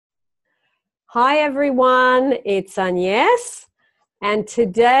Hi everyone, it's Agnes, and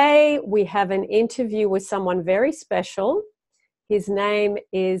today we have an interview with someone very special. His name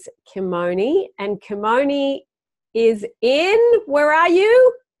is Kimoni, and Kimoni is in, where are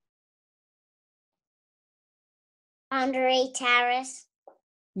you? Andre Terrace.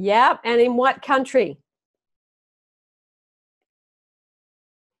 Yep, and in what country?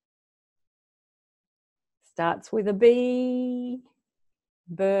 Starts with a B.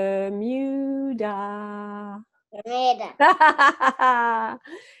 Bermuda. Bermuda.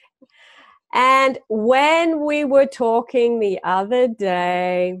 And when we were talking the other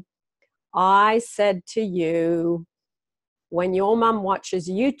day, I said to you, when your mum watches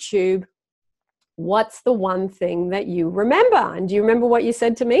YouTube, what's the one thing that you remember? And do you remember what you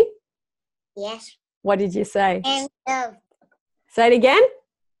said to me? Yes. What did you say? I am loved. Say it again.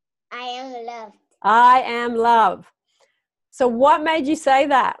 I am loved. I am love. So what made you say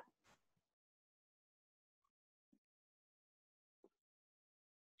that?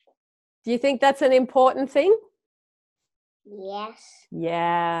 Do you think that's an important thing? Yes.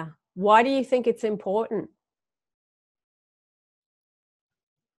 Yeah. Why do you think it's important?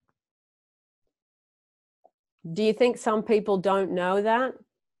 Do you think some people don't know that?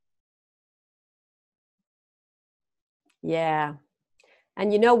 Yeah.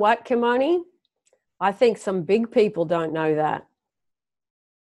 And you know what, Kimoni? I think some big people don't know that.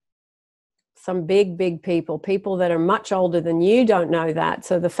 Some big people, people that are much older than you don't know that.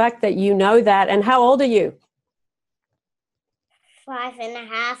 So the fact that you know that, and how old are you?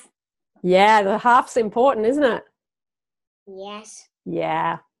 5.5. Yeah, the half's important, isn't it? Yes.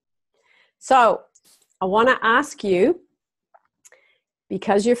 Yeah. So I want to ask you,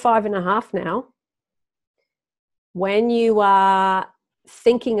 because you're 5.5 now, when you are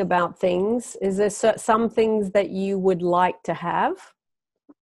thinking about things, is there some things that you would like to have?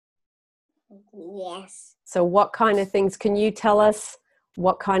 Yes. So what kind of things, can you tell us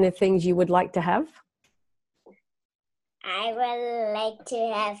what kind of things you would like to have? I would like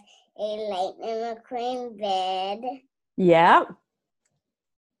to have a Lightning McQueen bed. Yeah.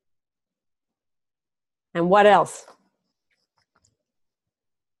 And what else?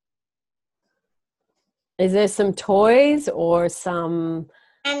 Is there some toys or some...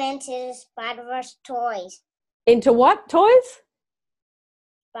 I'm into the Spider-Verse toys. Into what toys?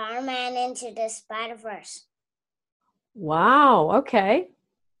 Spider-Man into the Spider-Verse. Wow, okay.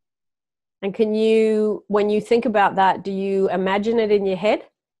 And can you, when you think about that, do you imagine it in your head?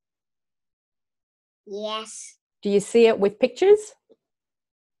 Yes. Do you see it with pictures?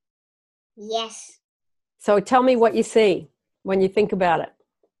 Yes. So tell me what you see when you think about it.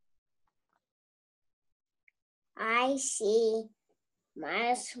 I see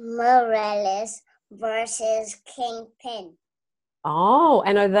Miles Morales versus Kingpin. Oh,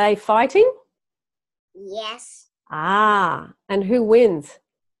 and are they fighting? Yes. Ah, and who wins?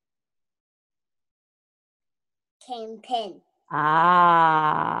 Kingpin.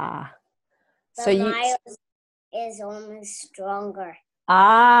 Ah. So Miles is almost stronger.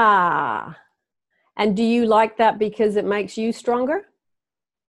 Ah. And do you like that because it makes you stronger?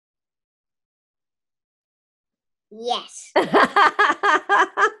 Yes.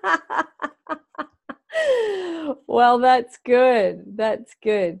 Well, that's good. That's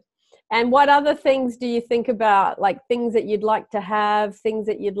good. And what other things do you think about? Like things that you'd like to have, things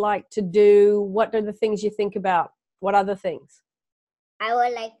that you'd like to do? What are the things you think about? What other things? I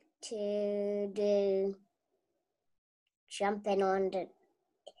would like to do jumping on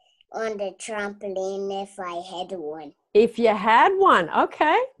the trampoline if I had one. If you had one,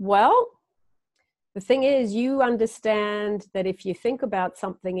 okay. Well, the thing is, you understand that if you think about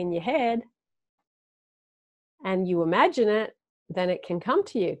something in your head and you imagine it, then it can come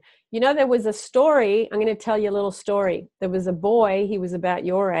to you. You know, there was a story, I'm going to tell you a little story. There was a boy, he was about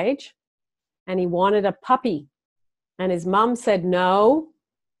your age, and he wanted a puppy. And his mum said no.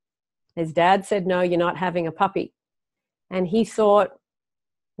 His dad said, no, you're not having a puppy. And he thought,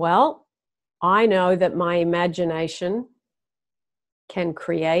 well, I know that my imagination can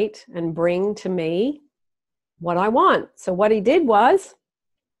create and bring to me what I want. So what he did was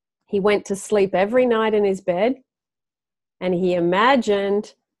he went to sleep every night in his bed and he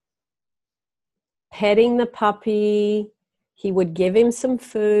imagined petting the puppy. He would give him some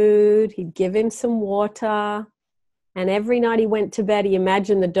food. He'd give him some water. And every night he went to bed, he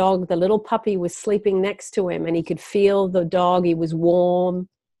imagined the dog, the little puppy, was sleeping next to him and he could feel the dog. He was warm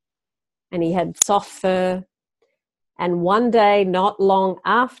and he had soft fur. And one day, not long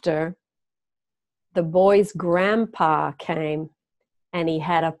after, the boy's grandpa came and he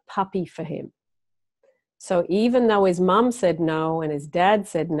had a puppy for him. So even though his mom said no and his dad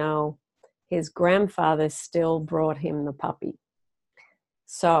said no, his grandfather still brought him the puppy.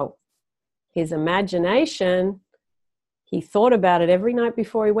 So his imagination, he thought about it every night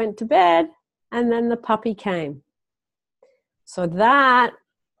before he went to bed, and then the puppy came. So that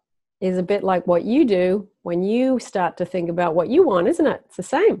is a bit like what you do when you start to think about what you want, isn't it? It's the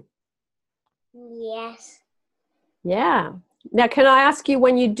same. Yes. Yeah. Now, can I ask you,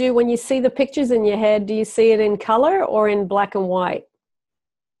 when you see the pictures in your head, do you see it in color or in black and white?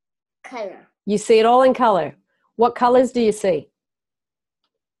 Color. You see it all in color. What colors do you see?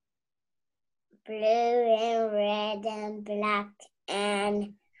 Blue and red and black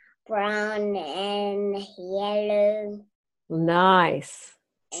and brown and yellow. Nice.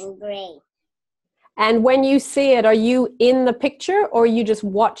 And gray. And when you see it, are you in the picture or are you just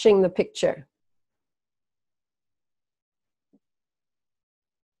watching the picture?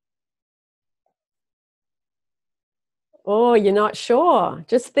 Oh, you're not sure.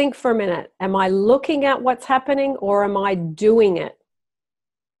 Just think for a minute. Am I looking at what's happening or am I doing it?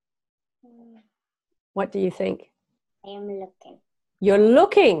 What do you think? I am looking. You're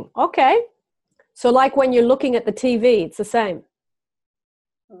looking. Okay. So like when you're looking at the TV, it's the same.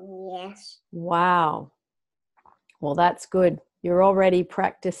 Yes. Wow. Well, that's good. You're already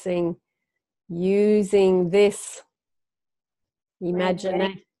practicing using this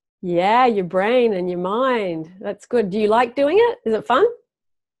imagination. Yeah, your brain and your mind. That's good. Do you like doing it? Is it fun?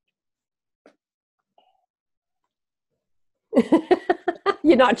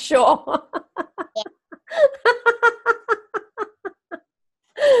 You're not sure.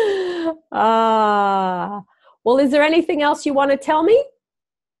 Well, is there anything else you want to tell me?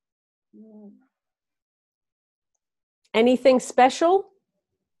 Anything special?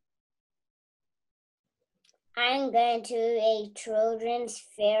 I'm going to a children's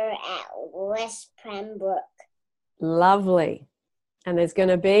fair at West Pembroke. Lovely. And there's going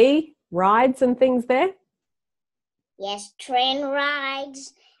to be rides and things there? Yes, train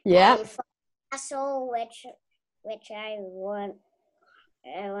rides. Yeah. And fun castle, which I want.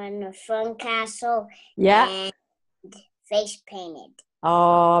 I want a fun castle. Yeah. And face painted.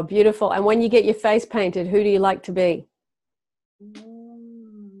 Oh, beautiful. And when you get your face painted, who do you like to be?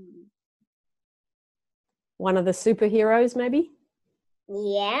 One of the superheroes, maybe?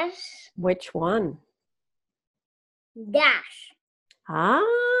 Yes. Which one? Dash.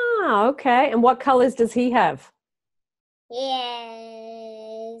 Ah, okay. And what colors does he have?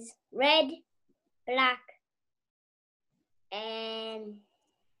 Yes. Red, black, and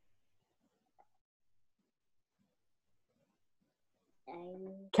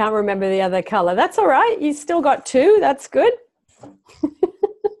can't remember the other color. That's all right. You still got two. That's good.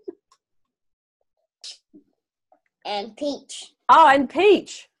 and peach. Oh, and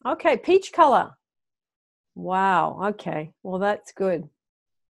peach. Okay, peach color. Wow. Okay. Well, that's good.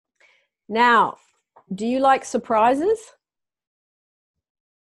 Now, do you like surprises?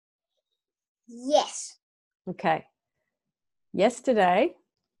 Yes. Okay. Yesterday,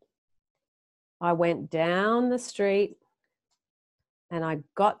 I went down the street and I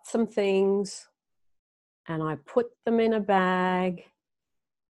got some things and I put them in a bag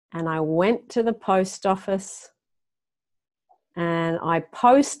and I went to the post office and I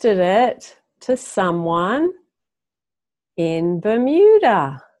posted it to someone in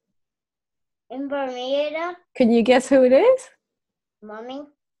Bermuda. In Bermuda? Can you guess who it is? Mommy?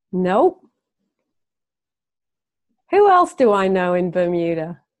 Nope. Who else do I know in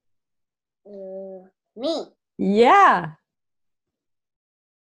Bermuda? Me. Yeah.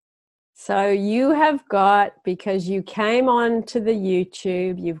 So you have got, because you came on to the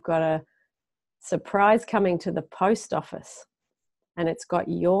YouTube, you've got a surprise coming to the post office. And it's got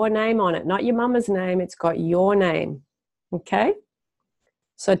your name on it, not your mama's name. It's got your name. Okay?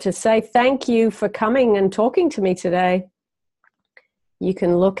 So to say thank you for coming and talking to me today, you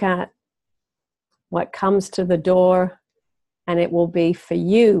can look at what comes to the door and it will be for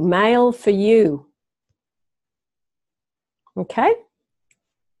you, mail for you. Okay?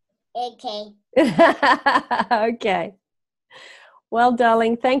 Okay. Okay. Well,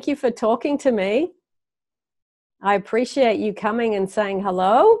 darling, thank you for talking to me. I appreciate you coming and saying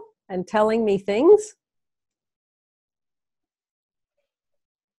hello and telling me things.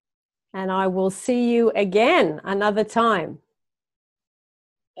 And I will see you again another time.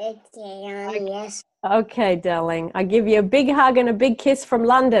 Okay, yes. Okay, darling. I give you a big hug and a big kiss from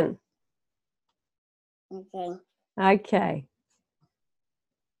London. Okay. Okay.